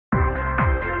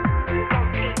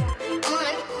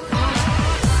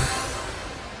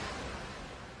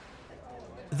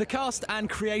The cast and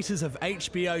creators of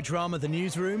HBO drama The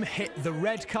Newsroom hit the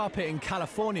red carpet in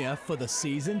California for the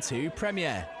Season 2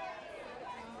 premiere.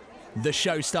 The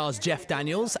show stars Jeff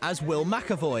Daniels as Will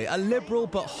McAvoy, a liberal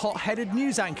but hot-headed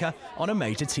news anchor on a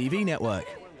major TV network.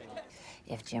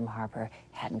 If Jim Harper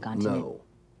hadn't gone to... No.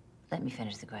 Let me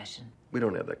finish the question. We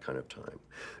don't have that kind of time.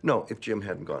 No, if Jim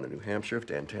hadn't gone to New Hampshire, if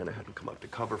Dan Tana hadn't come up to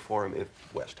cover for him, if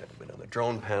West hadn't been on the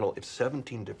drone panel, if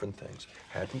 17 different things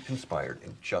hadn't conspired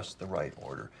in just the right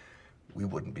order, we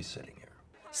wouldn't be sitting here.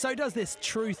 So does this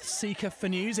truth seeker for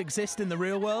news exist in the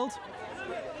real world?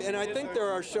 And I think there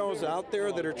are shows out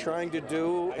there that are trying to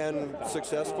do and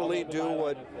successfully do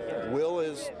what Will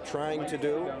is trying to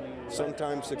do,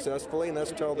 sometimes successfully, and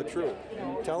that's tell the truth.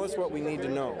 Tell us what we need to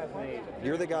know.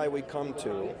 You're the guy we come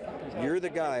to. You're the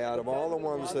guy out of all the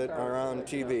ones that are on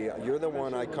TV. You're the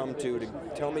one I come to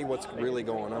tell me what's really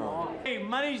going on. Hey,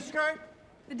 money skirt?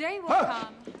 The day will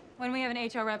come when we have an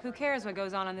HR rep who cares what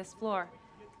goes on this floor.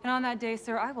 And on that day,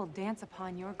 sir, I will dance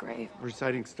upon your grave.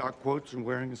 Reciting stock quotes and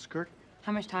wearing a skirt?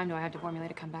 How much time do I have to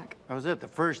formulate a comeback? That was it. The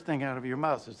first thing out of your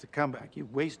mouth is the comeback. You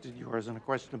wasted yours on a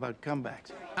question about comebacks.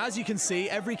 As you can see,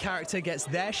 every character gets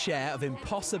their share of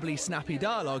impossibly snappy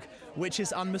dialogue, which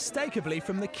is unmistakably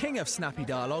from the king of snappy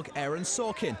dialogue, Aaron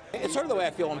Sorkin. It's sort of the way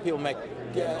I feel when people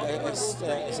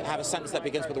have a sentence that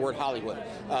begins with the word Hollywood,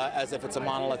 as if it's a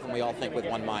monolith and we all think with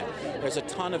one mind. There's a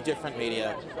ton of different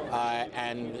media,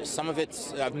 and some of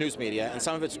it's news media, and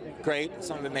some of it's great,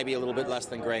 some of it maybe a little bit less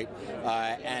than great,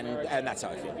 and that's how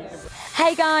I feel.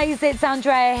 Hey guys, it's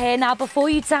Andrea here. Now before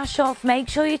you dash off, make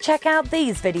sure you check out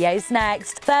these videos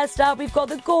next. First up, we've got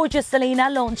the gorgeous Selena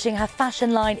launching her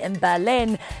fashion line in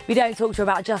Berlin. We don't talk to her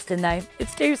about Justin though.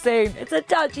 It's too soon. It's a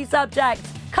touchy subject.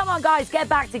 Come on guys, get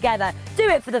back together. Do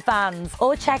it for the fans.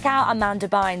 Or check out Amanda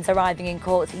Bynes arriving in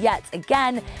court yet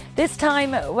again, this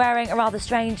time wearing a rather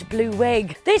strange blue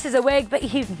wig. This is a wig,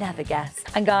 but you'd never guess.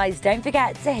 And guys, don't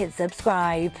forget to hit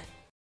subscribe.